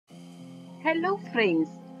Hello friends,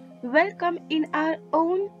 welcome in our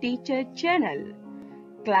own teacher channel.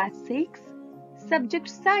 Class 6, Subject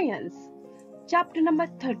Science, Chapter number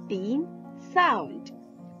 13, Sound.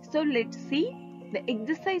 So let's see the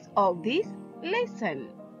exercise of this lesson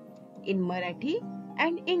in Marathi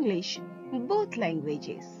and English, both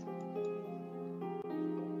languages.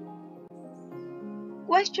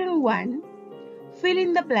 Question 1. Fill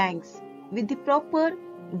in the blanks with the proper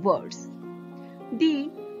words. The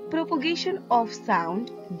propagation of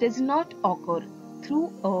sound does not occur through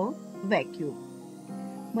a vacuum.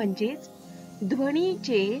 म्हणजेच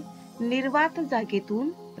ध्वनीचे निर्वात जागेतून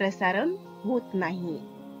प्रसारण होत नाही.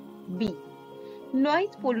 B.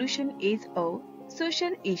 Noise pollution is a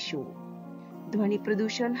social issue. ध्वनी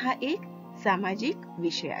प्रदूषण हा एक सामाजिक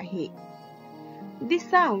विषय आहे. The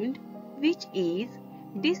sound which is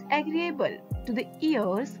disagreeable to the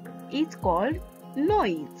ears is called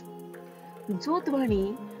noise. जो ध्वनी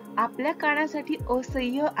आपल्या कानासाठी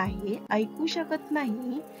असह्य आहे, ऐकू शकत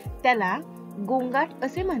नाही, त्याला गोंगाट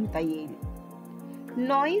असे म्हणता येईल.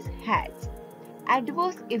 Noise has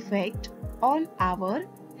adverse effect on our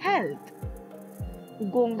health.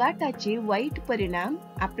 गोंगाटाचे वाईट परिणाम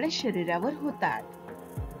आपल्या शरीरावर होतात.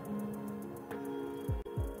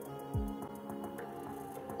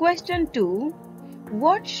 Question 2.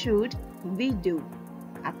 What should we do?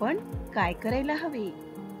 आपण काय करायला हवे?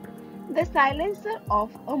 The silencer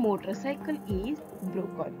of a motorcycle is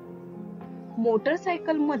broken.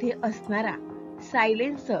 Motorcycle मध्ये असणारा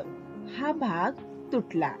सायलेन्सर हा भाग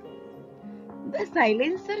तुटला. The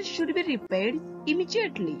silencer should be repaired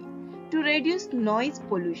immediately to reduce noise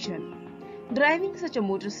pollution. Driving such a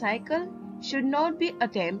motorcycle should not be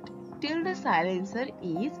attempted till the silencer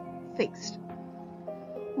is fixed.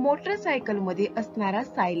 Motorcycle मध्ये असणारा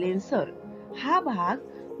silencer हा भाग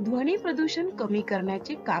ध्वनी प्रदूषण कमी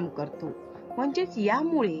करण्याचे काम करतो. म्हणजेच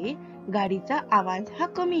यामुळे गाडीचा आवाज हा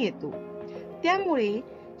कमी येतो. त्यामुळे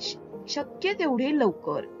शक्य तेवढे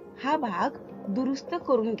लवकर हा भाग दुरुस्त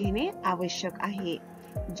करून घेणे आवश्यक आहे.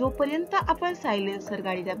 जोपर्यंत आपण सायलेन्सर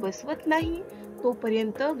गाडीला बसवत नाही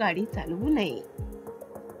तोपर्यंत गाडी चालवू नये.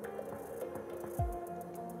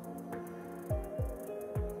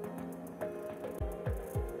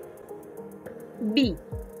 B.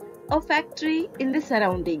 A factory in the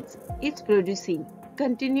surroundings is producing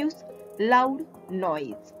continuous loud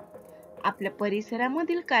noise. आपल्या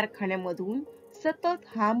परिसरामधील कारखान्यामधून सतत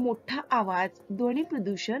हा मोठा आवाज ध्वनी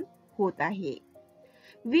प्रदूषण होत आहे.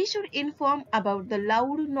 We should inform about the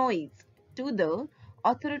loud noise to the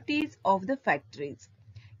authorities of the factories.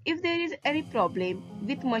 If there is any problem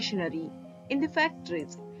with machinery in the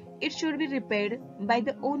factories, it should be repaired by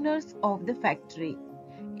the owners of the factory.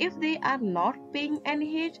 If they are not paying any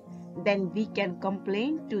heed, then we can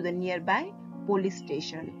complain to the nearby police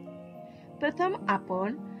station. प्रथम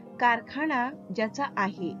आपण कारखाना ज्याचा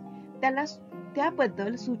आहे त्याला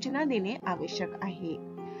त्याबद्दल सूचना देणे आवश्यक आहे.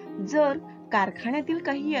 जर कारखान्यातील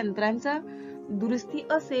काही यंत्रांचा दुरुस्ती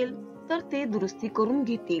असेल तर ते दुरुस्ती करून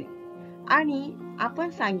घेतील आणि आपण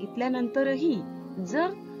सांगितल्यानंतरही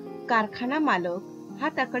जर कारखाना मालक हा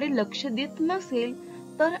त्याकडे लक्ष देत नसेल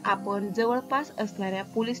तर आपण जवळपास असणाऱ्या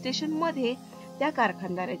पोलीस स्टेशन मध्ये त्या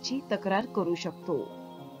कारखानदाराची तक्रार करू शकतो.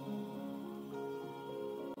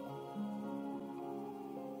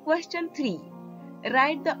 Question 3.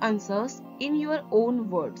 Write the answers in your own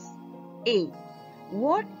words. A.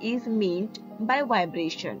 What is meant by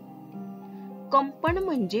vibration? कंपन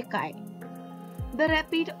म्हणजे काय? The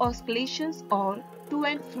rapid oscillations or to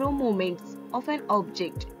and fro movements of an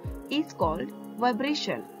object is called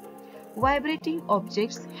vibration. Vibrating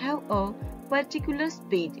objects have a particular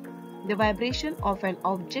speed. The vibration of an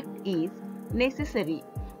object is necessary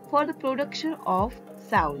for the production of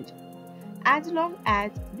sound. As long as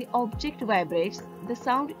the object vibrates, the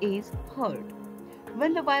sound is heard.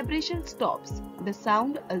 When the vibration stops, the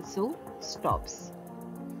sound also stops.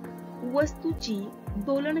 वस्तूची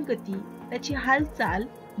दोलन गती, त्याची हालचाल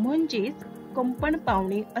म्हणजेच कंपन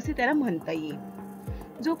पावणे असे त्याला म्हणता येईल.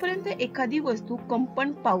 जोपर्यंत एखादी वस्तू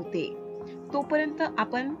कंपन पावते तोपर्यंत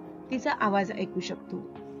आपण तिचा आवाज ऐकू शकतो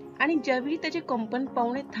आणि ज्यावेळी त्याचे कंपन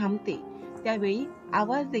पावणे थांबते त्यावेळी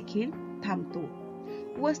आवाज देखील थांबतो.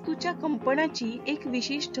 वस्तूच्या कंपनाची एक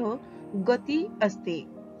विशिष्ट गती असते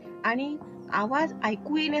आणि आवाज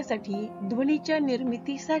ऐकू येण्यासाठी ध्वनीच्या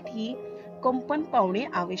निर्मितीसाठी कंपन पावणे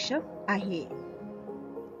आवश्यक आहे.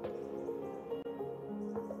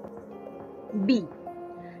 B.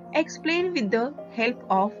 Explain with the help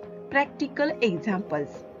of practical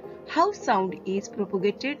examples how sound is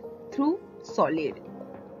propagated through solid.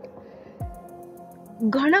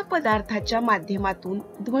 घन पदार्थाच्या माध्यमातून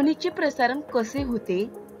ध्वनीचे प्रसारण कसे होते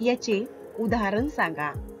याचे उदाहरण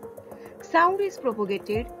सांगा. Sound is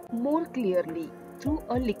propagated more clearly through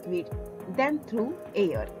a liquid than through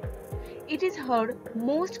air. It is heard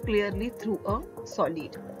most clearly through a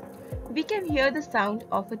solid. We can hear the sound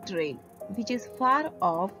of a train which is far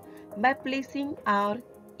off by placing our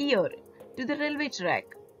ear to the railway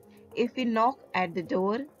track. If we knock at the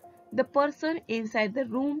door, the person inside the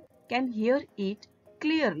room can hear it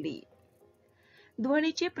clearly.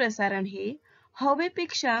 ध्वनीचे प्रसारण हे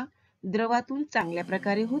हवेपेक्षा द्रवातून चांगल्या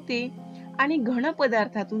प्रकारे होते आणि घन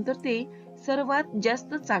पदार्थातून तर ते सर्वात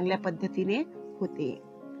जास्त चांगल्या पद्धतीने होते.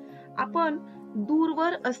 आपण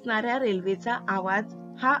दूरवर असणाऱ्या रेल्वेचा आवाज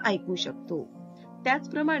हा ऐकू शकतो.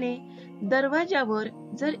 त्याचप्रमाणे दरवाजावर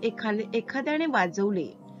जर एखाद्याने वाजवले,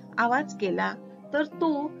 आवाज केला तर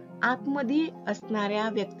तो आतमध्ये असणाऱ्या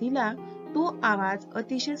व्यक्तीला तो आवाज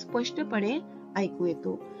अतिशय स्पष्टपणे ऐकू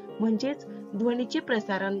येतो. म्हणजेच ध्वनीचे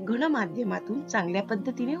प्रसारण घन माध्यमातून चांगल्या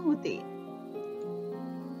पद्धतीने होते.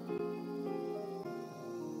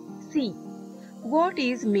 C. What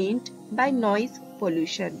is meant by noise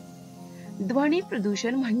pollution? ध्वनी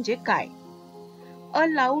प्रदूषण म्हणजे काय? A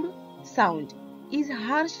loud sound is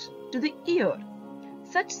harsh to the ear.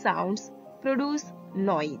 Such sounds produce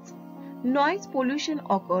noise. Noise pollution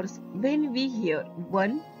occurs when we hear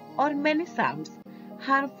one or many sounds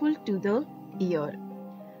harmful to the ear.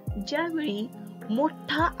 ज्यावेळी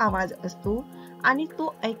मोठा आवाज असतो आणि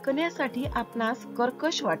तो ऐकण्यासाठी आपणास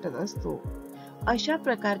कर्कश वाटत असतो, अशा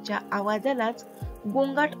प्रकारच्या आवाजालाच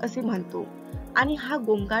गोंगाट असे म्हणतो आणि हा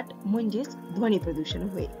गोंगाट म्हणजेच ध्वनी प्रदूषण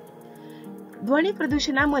होय. ध्वनी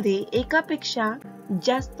प्रदूषणामध्ये एकापेक्षा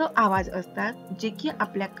जास्त आवाज असतात जे की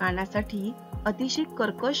आपल्या कानासाठी अतिशय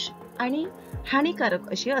कर्कश आणि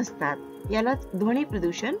हानिकारक असे असतात. यालाच ध्वनी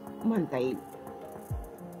प्रदूषण म्हणता येईल.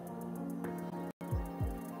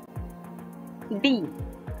 D.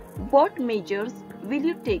 What measures will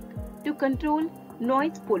you take to control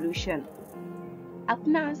noise pollution?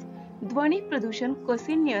 आपणास ध्वनी प्रदूषण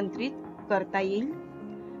कसे नियंत्रित करता येईल?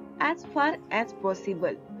 As far as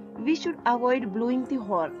possible, we should avoid blowing the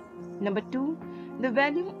horn. Number 2, the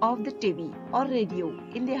volume of the TV or radio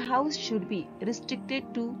in the house should be restricted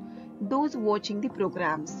to those watching the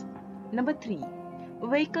programs. Number 3,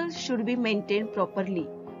 vehicles should be maintained properly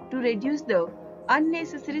to reduce the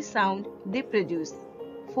unnecessary sound they produce.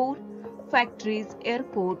 4, factories,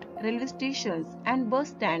 airport, railway stations and bus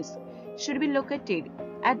stands should be located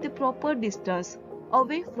at the proper distance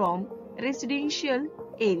away from residential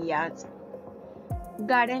areas.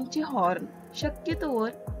 गाड्यांचे horn शक्यतोवर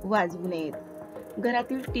वाजवू नयेत.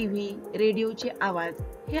 घरातील TV, रेडिओचे आवाज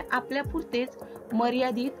हे आपल्यापुरतेच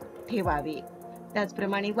मर्यादित ठेवावे.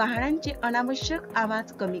 त्याचप्रमाणे वाहनांचे अनावश्यक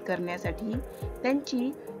आवाज कमी करण्यासाठी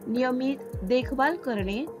त्यांची नियमित देखभाल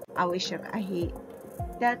करणे आवश्यक आहे.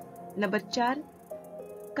 त्यात नंबर 4,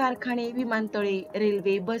 कारखाने, विमानतळे,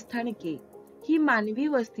 रेल्वे, बसस्थानके ही मानवी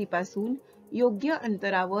वस्तीपासून योग्य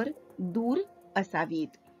अंतरावर दूर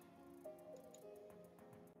असावीत.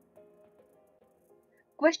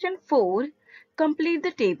 Question 4. Complete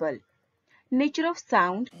the table. Nature of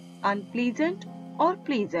sound, unpleasant or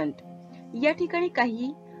pleasant. या ठिकाणी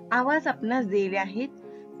काही आवाज आपणास दिले आहेत,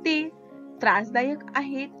 ते त्रासदायक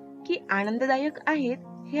आहेत की आनंददायक आहेत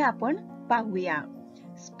हे आपण पाहूया.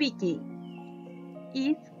 Speaking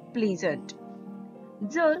is pleasant.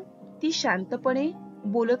 जर ती शांतपणे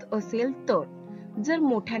बोलत असेल तर, जर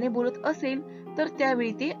मोठ्याने बोलत असेल तर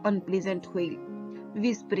त्यावेळी ते अनप्लीजंट होईल.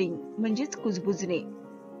 विस्परिंग म्हणजेच कुजबुजणे.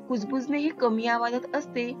 कुजबुजणे हे कमी आवाजात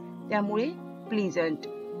असते त्यामुळे प्लीजंट.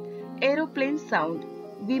 एरोप्लेन साऊंड,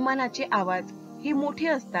 विमानाचे आवाज हे मोठे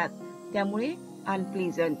असतात त्यामुळे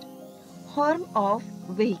अनप्लीजंट. हॉर्न ऑफ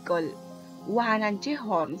व्हेइकल, वाहनांचे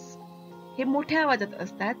हॉर्न्स हे मोठ्या आवाजात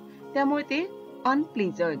असतात त्यामुळे ते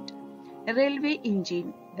अनप्लीजंट. रेल्वे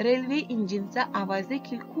इंजिन, रेल्वे इंजिनचा आवाज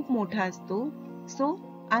देखील खूप मोठा असतो, सो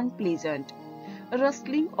अनप्लीजंट.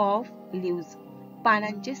 रस्लिंग ऑफ लीव्स,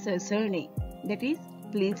 पानांचे सळसळणे, that is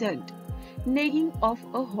pleasant. Nagging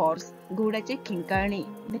of a horse, घोड्याचे किंकाळणे,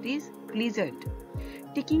 that is pleasant.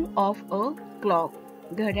 Ticking of a clock,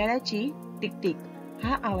 घड्याळाची टिकटिक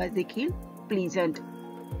हा आवाज देखील pleasant.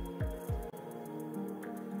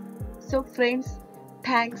 So friends,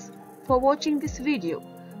 thanks for watching this video.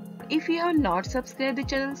 If you have not subscribed the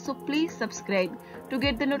channel, so please subscribe to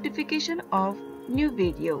get the notification of new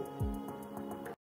video.